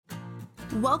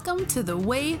Welcome to The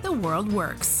Way the World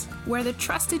Works, where the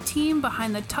trusted team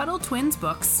behind the Tuttle Twins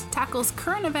books tackles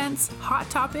current events, hot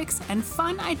topics, and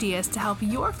fun ideas to help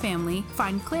your family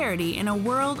find clarity in a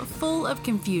world full of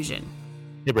confusion.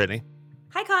 Hey, Brittany.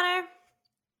 Hi, Connor.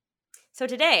 So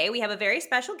today we have a very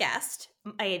special guest,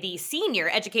 the Senior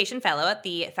Education Fellow at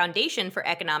the Foundation for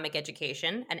Economic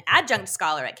Education, an adjunct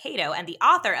scholar at Cato, and the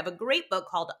author of a great book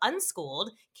called Unschooled,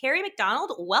 Kerry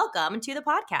McDonald. Welcome to the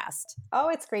podcast. Oh,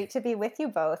 it's great to be with you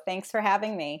both. Thanks for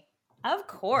having me. Of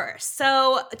course.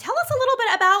 So tell us a little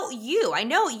bit about you. I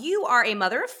know you are a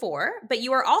mother of four, but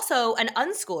you are also an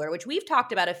unschooler, which we've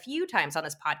talked about a few times on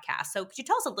this podcast. So could you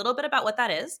tell us a little bit about what that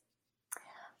is?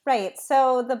 Right.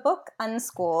 So the book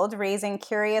Unschooled, Raising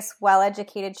Curious,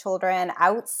 Well-Educated Children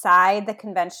Outside the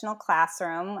Conventional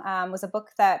Classroom, was a book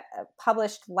that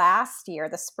published last year,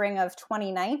 the spring of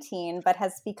 2019, but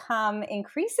has become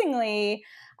increasingly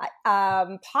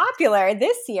popular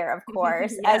this year, of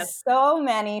course, Yes. as so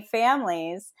many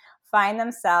families find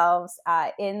themselves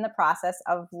in the process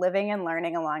of living and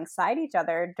learning alongside each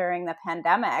other during the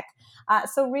pandemic.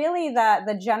 So really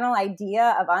the general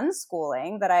idea of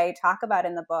unschooling that I talk about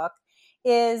in the book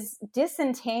is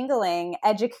disentangling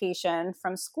education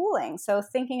from schooling. So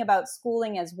thinking about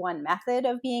schooling as one method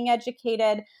of being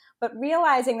educated, but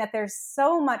realizing that there's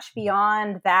so much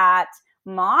beyond that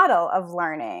model of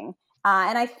learning.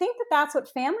 And I think that that's what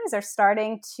families are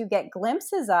starting to get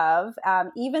glimpses of,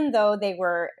 even though they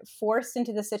were forced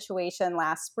into the situation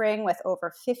last spring with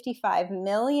over 55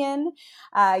 million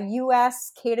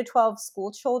U.S. K-12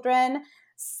 school children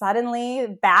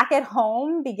suddenly back at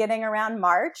home beginning around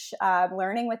March,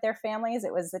 learning with their families.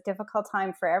 It was a difficult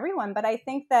time for everyone, but I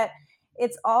think that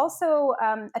it's also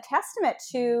a testament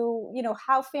to,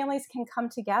 how families can come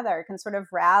together, can sort of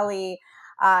rally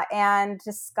and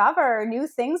discover new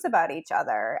things about each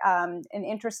other. An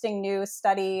interesting new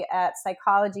study at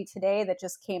Psychology Today that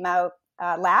just came out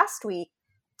last week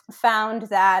found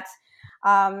that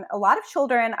a lot of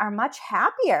children are much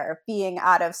happier being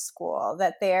out of school,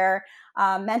 that their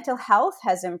mental health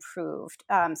has improved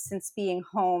since being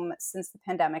home since the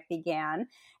pandemic began.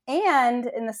 And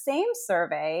in the same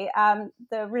survey,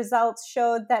 the results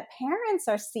showed that parents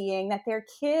are seeing that their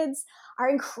kids are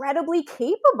incredibly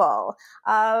capable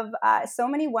of so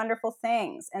many wonderful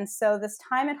things. And so this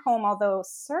time at home, although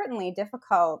certainly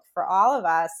difficult for all of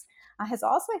us, has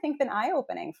also, I think, been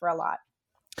eye-opening for a lot.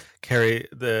 Kerry,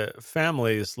 the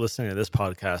families listening to this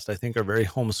podcast, I think, are very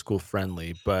homeschool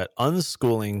friendly, but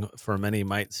unschooling for many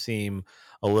might seem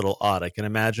a little odd. I can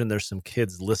imagine there's some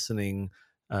kids listening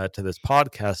to this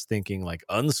podcast thinking like,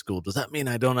 unschooled, does that mean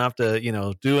I don't have to,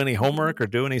 do any homework or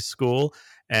do any school?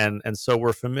 And so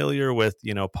we're familiar with,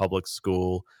 public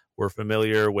school. We're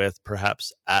familiar with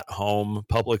perhaps at home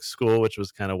public school, which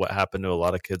was kind of what happened to a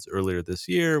lot of kids earlier this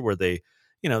year, where they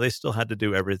still had to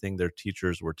do everything their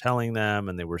teachers were telling them,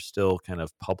 and they were still kind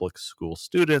of public school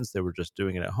students. They were just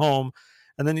doing it at home.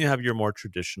 And then you have your more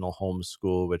traditional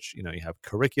homeschool, which, you have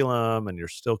curriculum and you're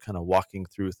still kind of walking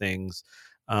through things.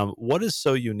 What is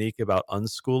so unique about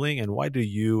unschooling, and why do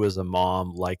you as a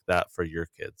mom like that for your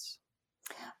kids?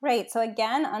 Right. So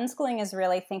again, unschooling is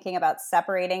really thinking about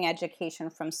separating education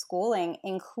from schooling,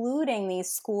 including these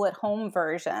school-at-home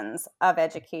versions of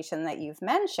education that you've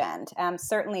mentioned.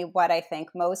 Certainly what I think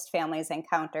most families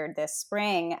encountered this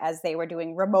spring as they were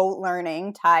doing remote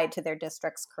learning tied to their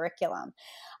district's curriculum.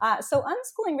 So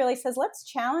unschooling really says, let's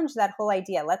challenge that whole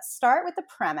idea. Let's start with the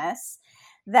premise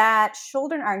that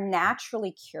children are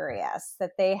naturally curious,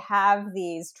 that they have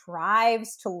these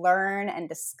drives to learn and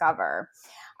discover.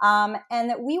 And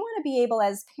that we want to be able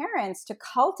as parents to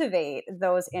cultivate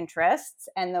those interests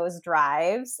and those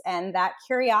drives and that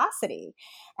curiosity.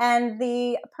 And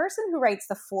the person who writes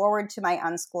the foreword to my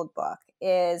Unschooled book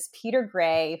is Peter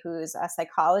Gray, who's a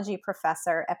psychology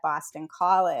professor at Boston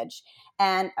College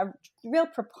and a real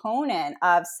proponent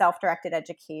of self-directed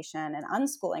education and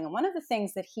unschooling. And one of the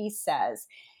things that he says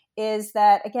is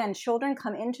that, again, children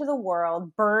come into the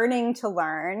world burning to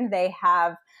learn. They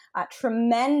have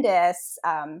tremendous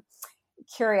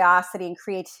curiosity and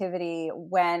creativity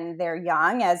when they're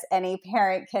young, as any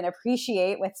parent can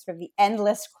appreciate, with sort of the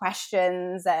endless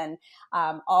questions and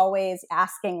always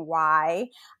asking why.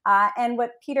 And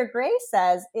what Peter Gray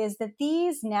says is that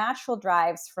these natural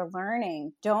drives for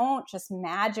learning don't just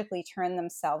magically turn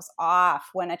themselves off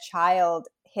when a child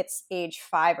hits age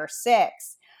 5 or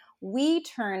 6. We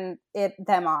turn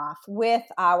them off with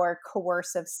our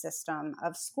coercive system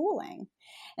of schooling.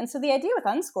 And so the idea with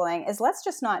unschooling is, let's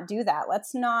just not do that.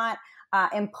 Let's not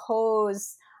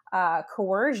impose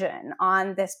coercion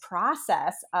on this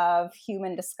process of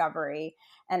human discovery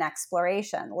and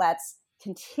exploration. Let's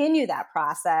continue that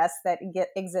process that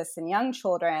exists in young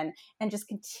children and just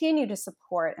continue to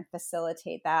support and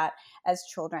facilitate that as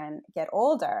children get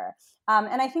older.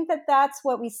 And I think that that's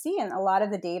what we see in a lot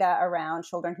of the data around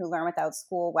children who learn without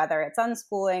school, whether it's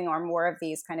unschooling or more of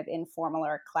these kind of informal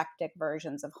or eclectic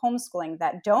versions of homeschooling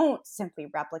that don't simply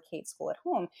replicate school at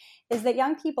home, is that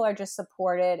young people are just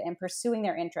supported in pursuing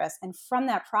their interests. And from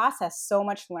that process, so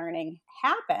much learning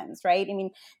happens, right? I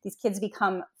mean, these kids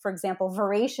become, for example,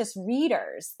 voracious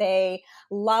readers. They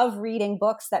love reading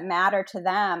books that matter to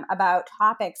them about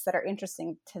topics that are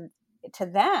interesting to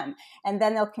them, and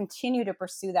then they'll continue to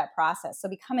pursue that process. So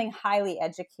becoming highly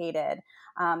educated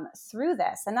through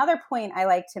this. Another point I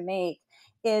like to make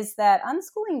is that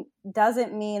unschooling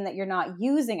doesn't mean that you're not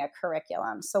using a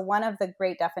curriculum. So one of the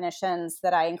great definitions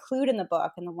that I include in the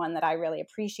book, and the one that I really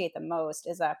appreciate the most,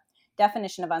 is a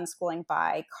definition of unschooling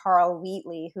by Carl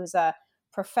Wheatley, who's a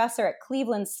professor at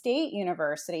Cleveland State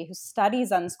University who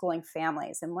studies unschooling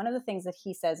families. And one of the things that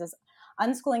he says is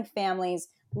unschooling families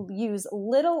use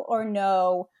little or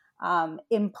no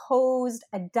imposed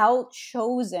adult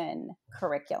chosen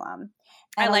curriculum.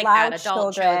 And I like that,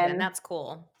 adult chosen. That's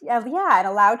cool. Yeah, and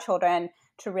allow children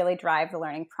to really drive the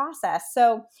learning process.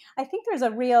 So I think there's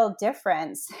a real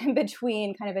difference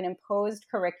between kind of an imposed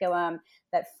curriculum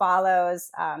that follows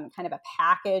kind of a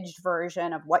packaged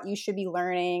version of what you should be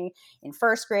learning in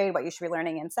first grade, what you should be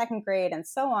learning in second grade, and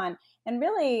so on, and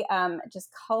really just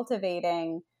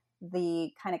cultivating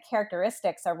the kind of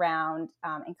characteristics around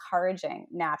encouraging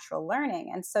natural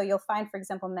learning. And so you'll find, for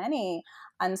example, many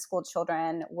unschooled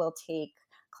children will take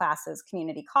classes,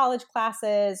 community college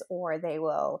classes, or they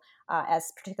will,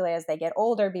 particularly as they get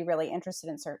older, be really interested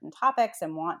in certain topics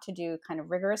and want to do kind of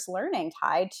rigorous learning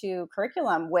tied to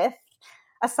curriculum with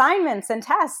assignments and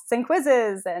tests and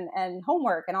quizzes and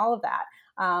homework and all of that.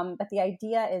 But the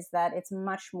idea is that it's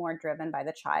much more driven by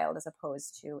the child as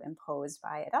opposed to imposed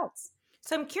by adults.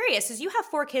 So I'm curious, as you have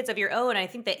 4 kids of your own, I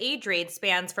think the age range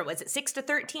spans from, was it 6 to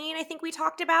 13, I think we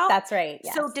talked about? That's right,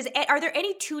 yes. So are there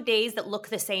any 2 days that look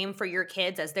the same for your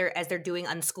kids as they're doing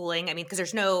unschooling? I mean, because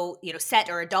there's no, set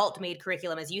or adult-made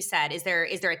curriculum, as you said. Is there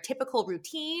a typical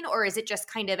routine, or is it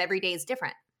just kind of every day is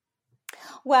different?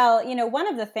 Well, one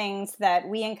of the things that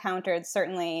we encountered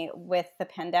certainly with the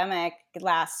pandemic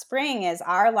last spring is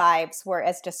our lives were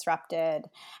as disrupted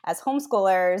as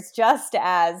homeschoolers, just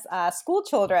as school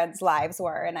children's lives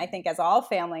were. And I think as all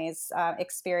families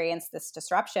experienced this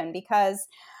disruption because,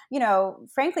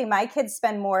 frankly, my kids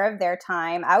spend more of their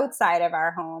time outside of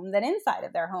our home than inside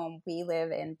of their home. We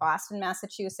live in Boston,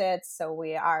 Massachusetts, so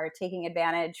we are taking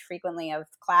advantage frequently of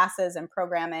classes and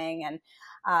programming and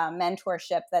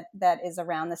mentorship that is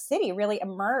around the city, really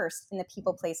immersed in the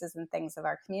people, places, and things of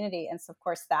our community. And so, of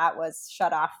course, that was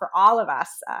shut off for all of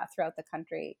us throughout the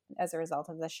country as a result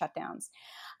of the shutdowns.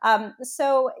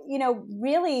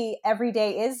 Really every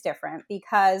day is different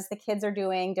because the kids are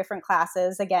doing different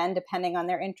classes, again, depending on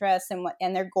their interests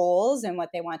and their goals and what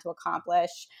they want to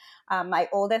accomplish. My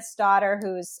oldest daughter,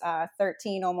 who's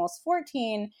 13, almost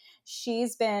 14,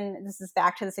 this is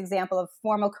back to this example of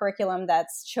formal curriculum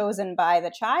that's chosen by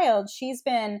the child. She's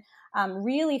been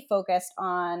really focused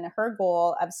on her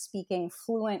goal of speaking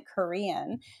fluent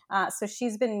Korean. So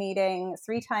she's been meeting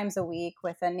 3 times a week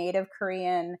with a native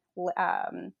Korean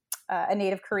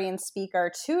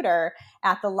speaker tutor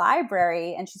at the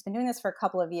library. And she's been doing this for a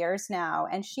couple of years now.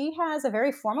 And she has a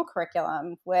very formal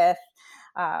curriculum with,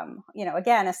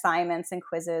 again, assignments and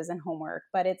quizzes and homework,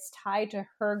 but it's tied to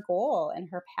her goal and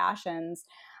her passions.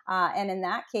 And in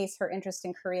that case, her interest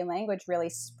in Korean language really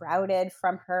sprouted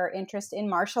from her interest in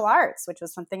martial arts, which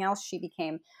was something else she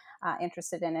became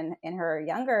interested in her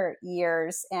younger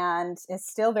years and is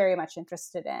still very much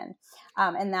interested in.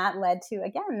 And that led to,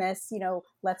 again, this,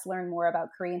 let's learn more about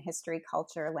Korean history,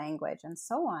 culture, language, and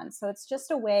so on. So it's just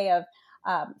a way of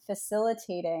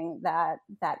facilitating that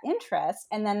interest.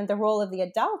 And then the role of the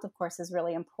adult, of course, is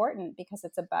really important because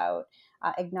it's about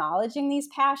acknowledging these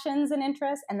passions and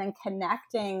interests and then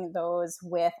connecting those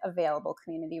with available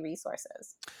community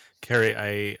resources. Kerry,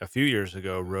 I a few years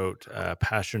ago wrote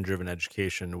Passion-Driven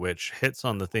Education, which hits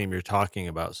on the theme you're talking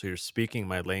about. So you're speaking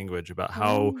my language about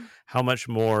how much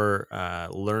more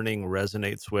learning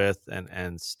resonates with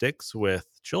and sticks with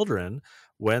children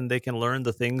when they can learn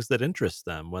the things that interest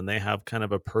them, when they have kind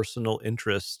of a personal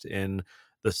interest in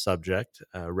the subject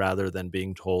rather than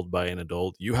being told by an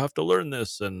adult, you have to learn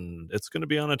this and it's going to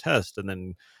be on a test. And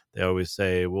then they always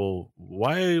say, well,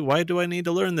 why do I need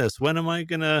to learn this? When am I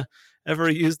going to ever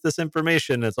use this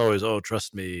information? It's always, oh,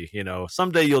 trust me,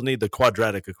 someday you'll need the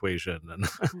quadratic equation.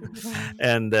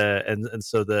 And and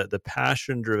so the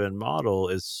passion driven model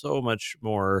is so much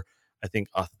more I think,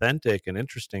 authentic and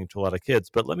interesting to a lot of kids.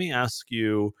 But let me ask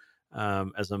you,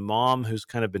 as a mom who's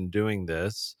kind of been doing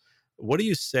this, what do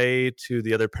you say to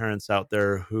the other parents out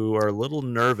there who are a little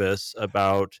nervous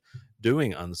about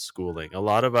doing unschooling? A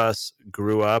lot of us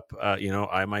grew up,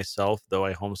 I myself, though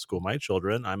I homeschool my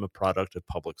children, I'm a product of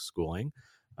public schooling.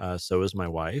 So is my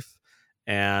wife.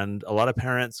 And a lot of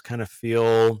parents kind of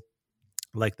feel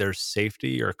like there's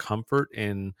safety or comfort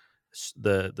in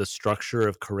the structure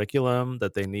of curriculum,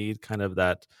 that they need kind of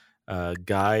that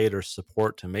guide or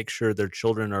support to make sure their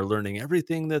children are learning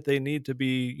everything that they need to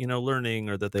be, learning,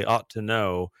 or that they ought to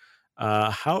know.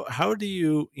 How do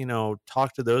you,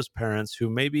 talk to those parents who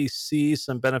maybe see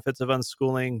some benefits of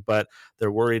unschooling, but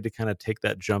they're worried to kind of take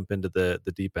that jump into the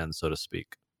deep end, so to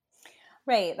speak?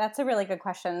 Right. That's a really good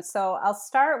question. So I'll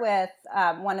start with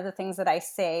one of the things that I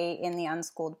say in the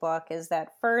Unschooled book is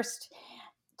that first,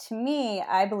 to me,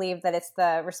 I believe that it's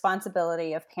the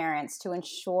responsibility of parents to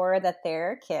ensure that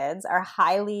their kids are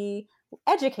highly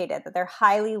educated, that they're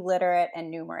highly literate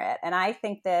and numerate. And I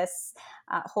think this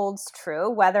holds true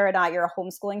whether or not you're a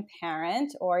homeschooling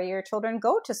parent or your children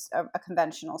go to a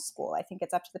conventional school. I think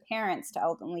it's up to the parents to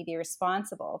ultimately be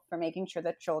responsible for making sure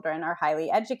that children are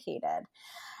highly educated.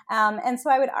 And so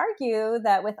I would argue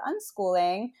that with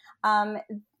unschooling,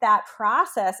 that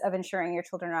process of ensuring your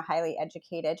children are highly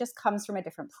educated just comes from a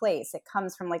different place. It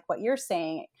comes from, like what you're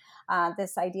saying,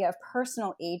 this idea of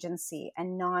personal agency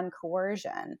and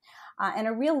non-coercion, and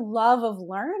a real love of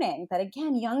learning that,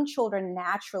 again, young children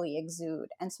naturally exude.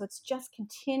 And so it's just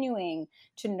continuing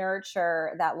to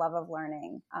nurture that love of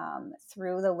learning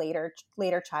through the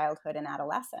later childhood and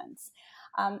adolescence.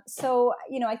 So,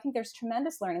 I think there's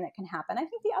tremendous learning that can happen. I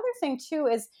think the other thing too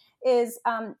is,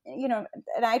 and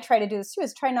I try to do this too,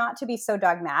 is try not to be so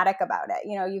dogmatic about it.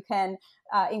 You can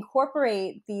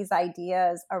incorporate these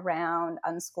ideas around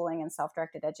unschooling and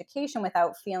self-directed education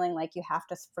without feeling like you have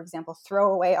to, for example,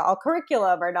 throw away all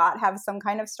curriculum or not have some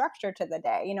kind of structure to the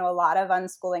day. A lot of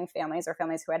unschooling families or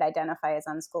families who would identify as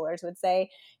unschoolers would say,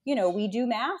 we do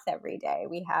math every day.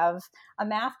 We have a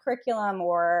math curriculum,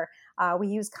 or we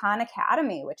use Khan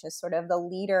Academy, which is sort of the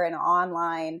leader in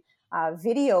online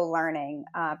video learning,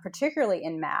 particularly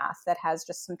in math, that has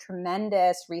just some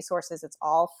tremendous resources. It's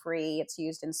all free. It's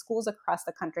used in schools across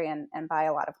the country and by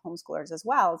a lot of homeschoolers as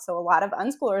well. So a lot of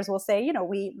unschoolers will say,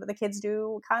 the kids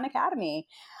do Khan Academy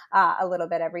a little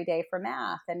bit every day for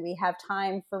math, and we have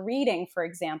time for reading, for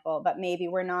example, but maybe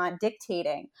we're not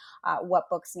dictating what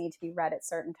books need to be read at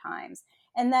certain times.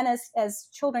 And then as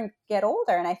children get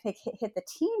older, and I think hit the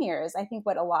teen years, I think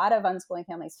what a lot of unschooling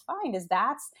families find is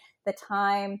that's the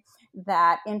time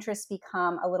that interests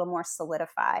become a little more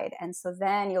solidified. And so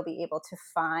then you'll be able to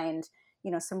find,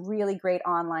 some really great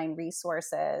online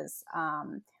resources,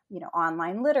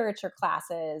 online literature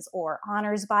classes, or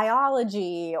honors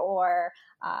biology, or,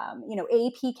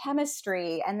 AP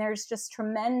chemistry. And there's just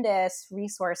tremendous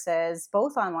resources,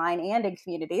 both online and in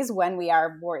communities, when we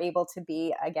are more able to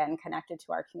be, again, connected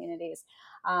to our communities,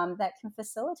 that can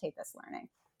facilitate this learning.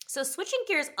 So switching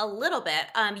gears a little bit,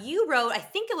 you wrote, I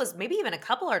think it was maybe even a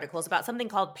couple articles about something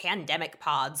called pandemic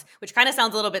pods, which kind of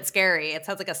sounds a little bit scary. It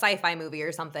sounds like a sci-fi movie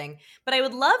or something. But I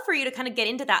would love for you to kind of get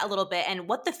into that a little bit and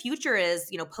what the future is,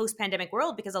 post-pandemic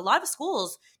world, because a lot of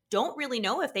schools don't really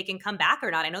know if they can come back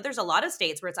or not. I know there's a lot of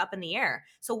states where it's up in the air.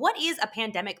 So what is a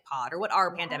pandemic pod, or what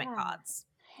are pandemic pods?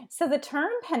 So the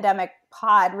term pandemic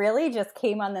pod really just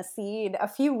came on the scene a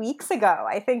few weeks ago.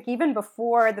 I think even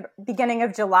before the beginning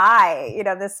of July,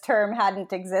 this term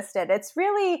hadn't existed. It's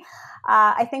really,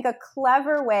 I think, a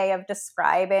clever way of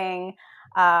describing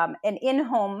an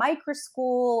in-home microschool,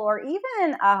 or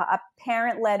even a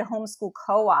parent-led homeschool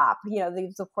co-op.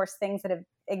 These, of course, things that have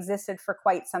existed for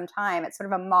quite some time. It's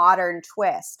sort of a modern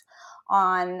twist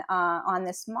on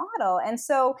this model. And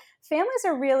so families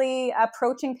are really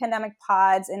approaching pandemic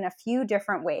pods in a few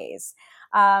different ways.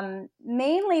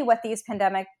 Mainly what these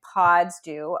pandemic pods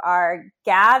do are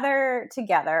gather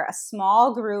together a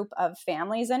small group of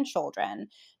families and children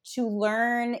to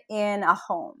learn in a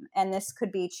home. And this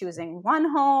could be choosing one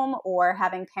home or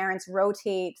having parents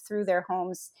rotate through their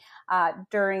homes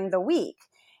during the week.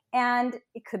 And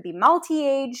it could be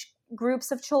multi-age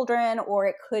groups of children, or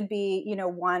it could be,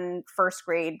 one first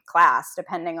grade class,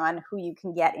 depending on who you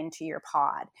can get into your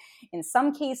pod. In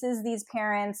some cases, these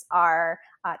parents are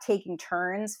taking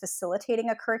turns facilitating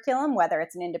a curriculum, whether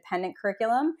it's an independent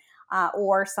curriculum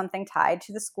or something tied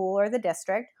to the school or the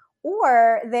district,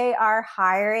 or they are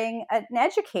hiring an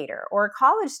educator or a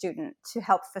college student to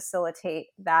help facilitate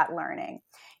that learning.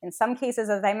 In some cases,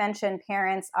 as I mentioned,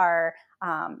 parents are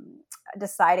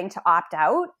deciding to opt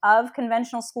out of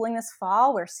conventional schooling this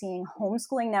fall. We're seeing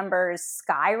homeschooling numbers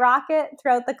skyrocket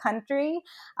throughout the country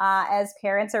as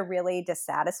parents are really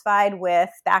dissatisfied with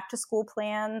back to school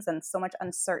plans and so much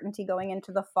uncertainty going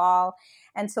into the fall.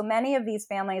 And so many of these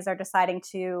families are deciding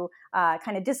to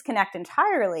kind of disconnect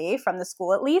entirely from the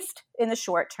school, at least in the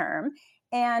short term,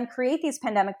 and create these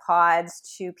pandemic pods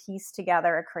to piece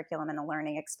together a curriculum and a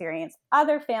learning experience.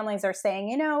 Other families are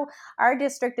saying, our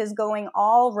district is going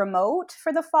all remote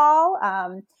for the fall,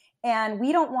 and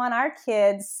we don't want our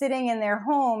kids sitting in their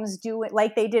homes do it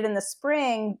like they did in the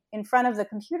spring in front of the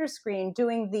computer screen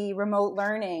doing the remote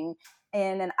learning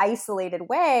in an isolated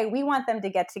way. We want them to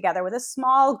get together with a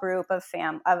small group of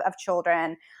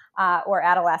children or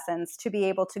adolescents to be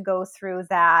able to go through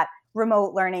that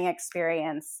remote learning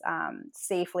experience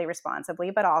safely, responsibly,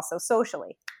 but also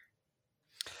socially.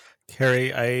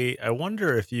 Kerry, I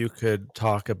wonder if you could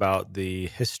talk about the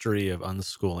history of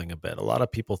unschooling a bit. A lot of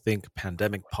people think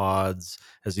pandemic pods,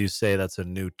 as you say, that's a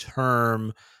new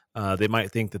term. They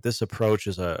might think that this approach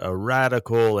is a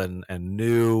radical and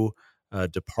new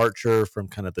departure from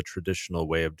kind of the traditional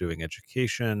way of doing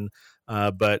education.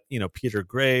 But, Peter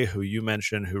Gray, who you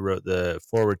mentioned, who wrote the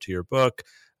foreword to your book,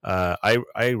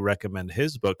 I recommend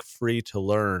his book, Free to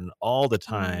Learn, all the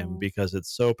time because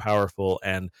it's so powerful.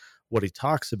 And what he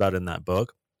talks about in that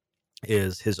book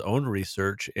is his own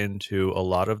research into a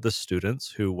lot of the students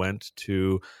who went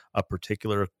to a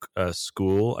particular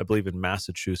school, I believe in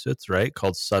Massachusetts, right,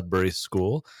 called Sudbury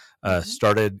School,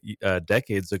 started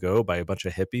decades ago by a bunch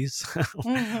of hippies,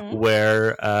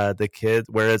 where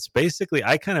it's basically,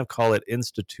 I kind of call it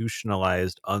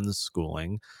institutionalized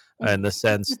unschooling, in the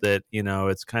sense that,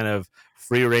 it's kind of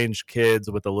free range kids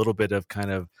with a little bit of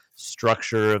kind of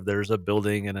structure of there's a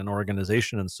building and an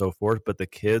organization and so forth, but the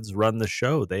kids run the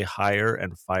show. They hire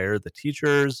and fire the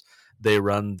teachers. They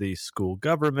run the school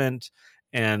government.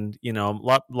 And, a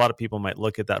lot of people might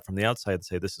look at that from the outside and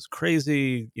say, this is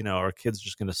crazy. Our kids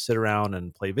just going to sit around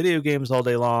and play video games all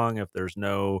day long if there's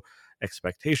no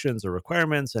expectations or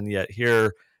requirements. And yet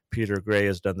here, Peter Gray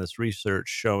has done this research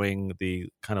showing the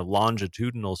kind of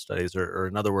longitudinal studies, or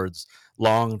in other words,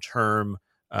 long-term.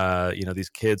 These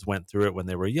kids went through it when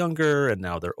they were younger and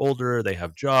now they're older, they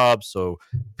have jobs. So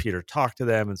Peter talked to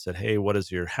them and said, hey, what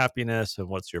is your happiness and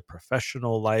what's your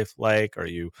professional life like? Are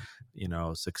you,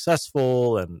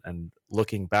 successful? And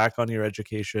looking back on your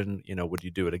education, would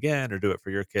you do it again or do it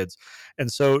for your kids?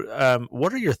 And so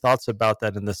what are your thoughts about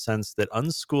that, in the sense that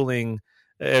unschooling,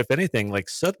 if anything, like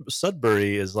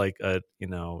Sudbury is like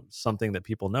something that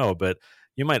people know, but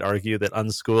you might argue that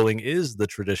unschooling is the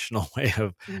traditional way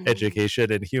of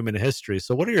education in human history.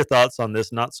 So what are your thoughts on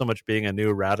this, not so much being a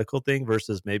new radical thing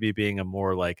versus maybe being a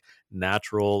more like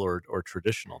natural or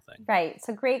traditional thing? Right.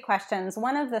 So great questions.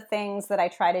 One of the things that I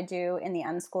try to do in the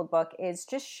Unschooled book is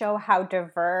just show how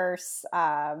diverse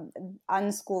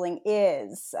unschooling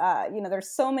is.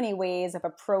 There's so many ways of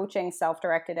approaching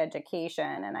self-directed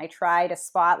education, and I try to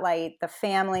spotlight the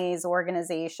families,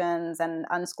 organizations, and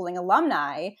unschooling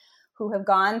alumni who have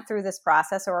gone through this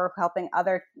process or are helping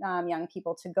other young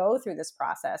people to go through this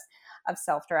process of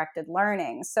self-directed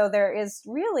learning. So there is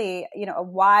really, a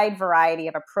wide variety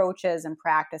of approaches and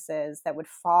practices that would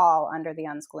fall under the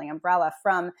unschooling umbrella,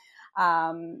 from,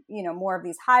 more of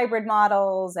these hybrid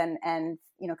models and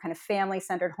kind of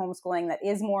family-centered homeschooling that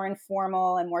is more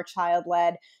informal and more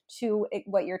child-led, to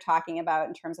what you're talking about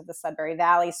in terms of the Sudbury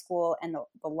Valley School and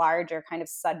the larger kind of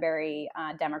Sudbury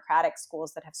democratic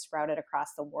schools that have sprouted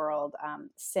across the world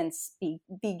since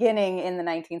beginning in the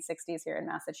 1960s here in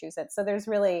Massachusetts. So there's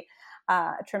really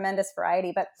a tremendous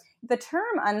variety. But the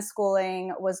term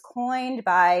unschooling was coined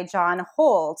by John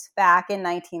Holt back in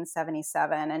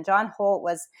 1977. And John Holt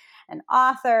was an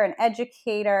author, an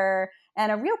educator,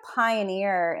 and a real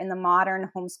pioneer in the modern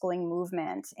homeschooling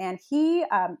movement. And he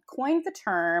coined the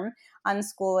term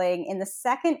unschooling in the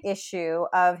second issue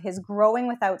of his Growing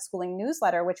Without Schooling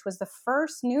newsletter, which was the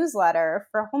first newsletter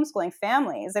for homeschooling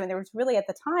families. I mean, there was really at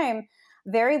the time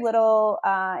very little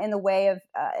in the way of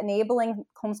enabling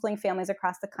homeschooling families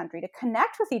across the country to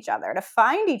connect with each other, to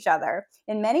find each other.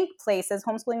 In many places,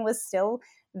 homeschooling was still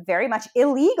very much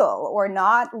illegal or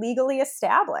not legally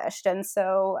established. And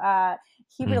so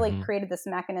he really created this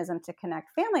mechanism to connect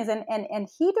families. And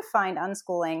he defined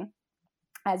unschooling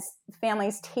as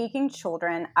families taking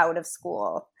children out of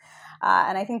school.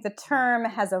 And I think the term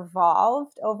has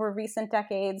evolved over recent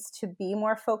decades to be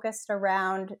more focused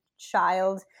around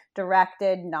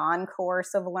child-directed,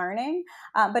 non-coercive learning.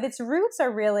 But its roots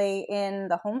are really in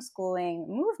the homeschooling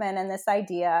movement and this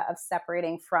idea of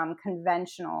separating from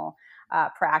conventional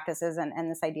practices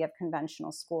and this idea of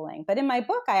conventional schooling. But in my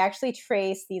book, I actually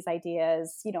trace these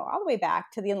ideas, all the way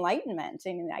back to the Enlightenment,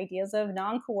 and the ideas of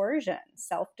non-coercion,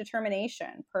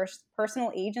 self-determination,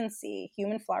 personal agency,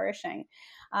 human flourishing,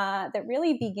 that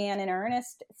really began in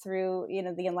earnest through,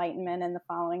 the Enlightenment and the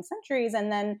following centuries.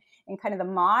 And then in kind of the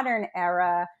modern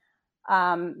era,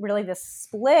 really the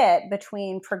split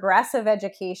between progressive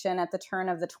education at the turn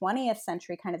of the 20th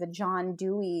century, kind of the John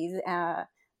Dewey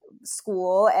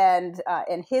school and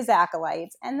his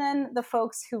acolytes, and then the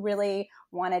folks who really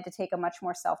wanted to take a much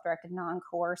more self-directed,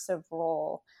 non-coercive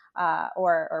role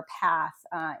or path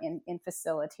in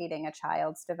facilitating a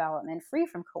child's development free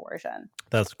from coercion.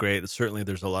 That's great. Certainly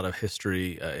there's a lot of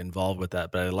history involved with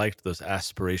that, but I liked those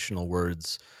aspirational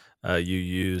words you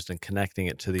used and connecting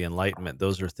it to the Enlightenment.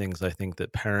 Those are things I think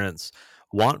that parents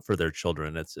want for their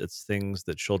children. It's things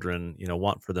that children,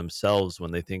 want for themselves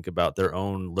when they think about their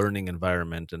own learning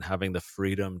environment and having the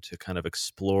freedom to kind of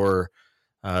explore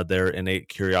their innate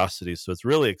curiosity. So it's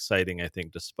really exciting, I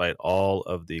think, despite all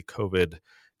of the COVID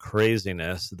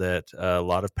craziness, that a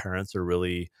lot of parents are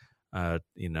really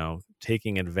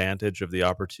taking advantage of the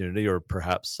opportunity, or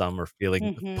perhaps some are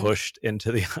feeling pushed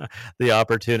into the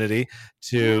opportunity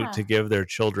to give their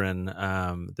children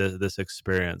this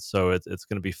experience. So it's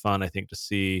going to be fun, I think, to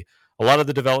see a lot of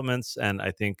the developments, and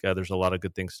I think there's a lot of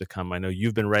good things to come. I know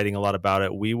you've been writing a lot about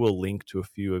it. We will link to a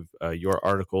few of your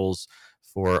articles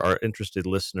for our interested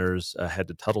listeners. Head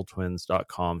to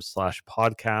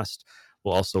TuttleTwins.com/podcast.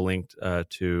 We'll also link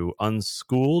to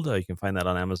Unschooled. You can find that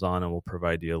on Amazon, and we'll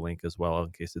provide you a link as well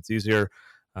in case it's easier.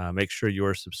 Make sure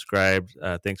you're subscribed.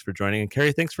 Thanks for joining. And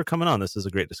Kerry, thanks for coming on. This is a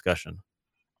great discussion.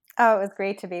 Oh, it was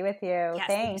great to be with you. Yes, Thanks.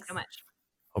 thank you so much.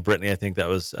 Well, Brittany, I think that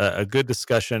was a good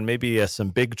discussion. Maybe some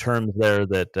big terms there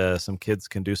that some kids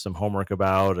can do some homework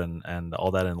about, and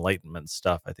all that Enlightenment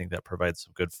stuff. I think that provides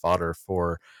some good fodder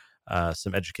for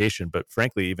some education. But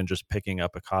frankly, even just picking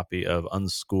up a copy of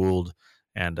Unschooled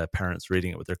and parents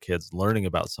reading it with their kids, learning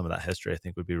about some of that history, I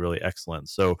think would be really excellent.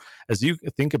 So as you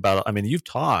think about it, I mean, you've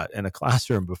taught in a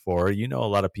classroom before, a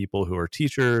lot of people who are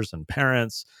teachers and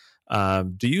parents.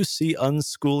 Do you see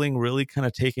unschooling really kind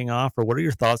of taking off, or what are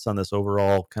your thoughts on this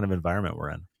overall kind of environment we're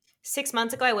in? 6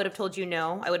 months ago, I would have told you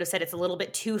no. I would have said it's a little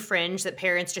bit too fringe, that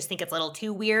parents just think it's a little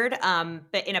too weird.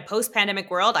 But in a post-pandemic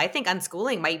world, I think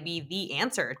unschooling might be the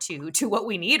answer to what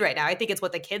we need right now. I think it's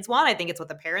what the kids want. I think it's what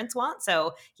the parents want.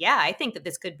 So yeah, I think that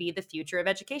this could be the future of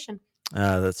education.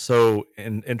 That's so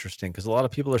interesting, because a lot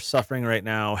of people are suffering right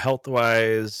now,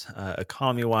 health-wise,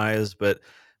 economy-wise, but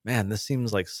man, this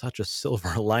seems like such a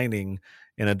silver lining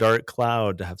in a dark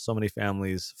cloud to have so many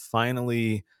families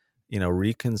finally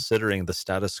reconsidering the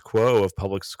status quo of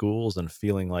public schools and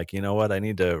feeling like, what, I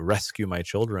need to rescue my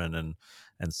children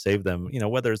and save them,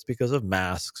 whether it's because of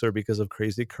masks or because of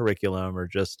crazy curriculum or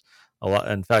just a lot.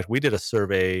 In fact, we did a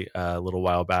survey a little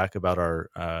while back about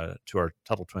to our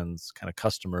Tuttle Twins kind of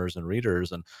customers and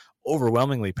readers, and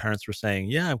overwhelmingly parents were saying,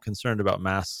 yeah, I'm concerned about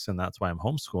masks and that's why I'm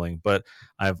homeschooling, but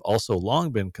I've also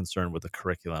long been concerned with the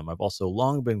curriculum. I've also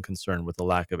long been concerned with the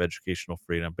lack of educational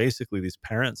freedom. Basically, these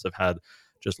parents have had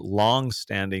just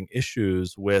long-standing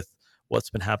issues with what's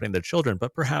been happening to their children,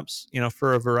 but perhaps,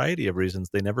 for a variety of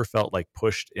reasons, they never felt like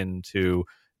pushed into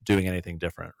doing anything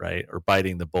different, right? Or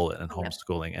biting the bullet in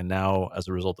homeschooling. And now, as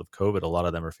a result of COVID, a lot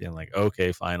of them are feeling like,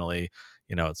 okay, finally,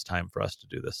 it's time for us to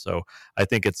do this. So I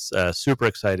think it's super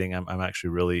exciting. I'm actually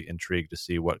really intrigued to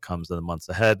see what comes in the months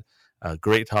ahead.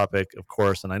 Great topic, of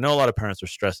course. And I know a lot of parents are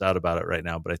stressed out about it right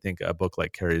now, but I think a book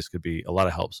like Kerry's could be a lot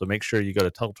of help. So make sure you go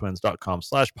to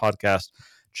TuttleTwins.com/podcast,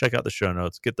 check out the show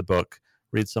notes, get the book,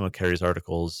 read some of Kerry's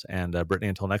articles. And Brittany,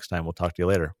 until next time, we'll talk to you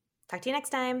later. Talk to you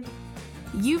next time.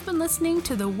 You've been listening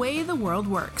to The Way the World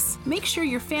Works. Make sure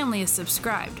your family is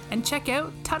subscribed and check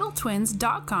out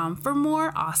TuttleTwins.com for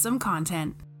more awesome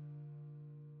content.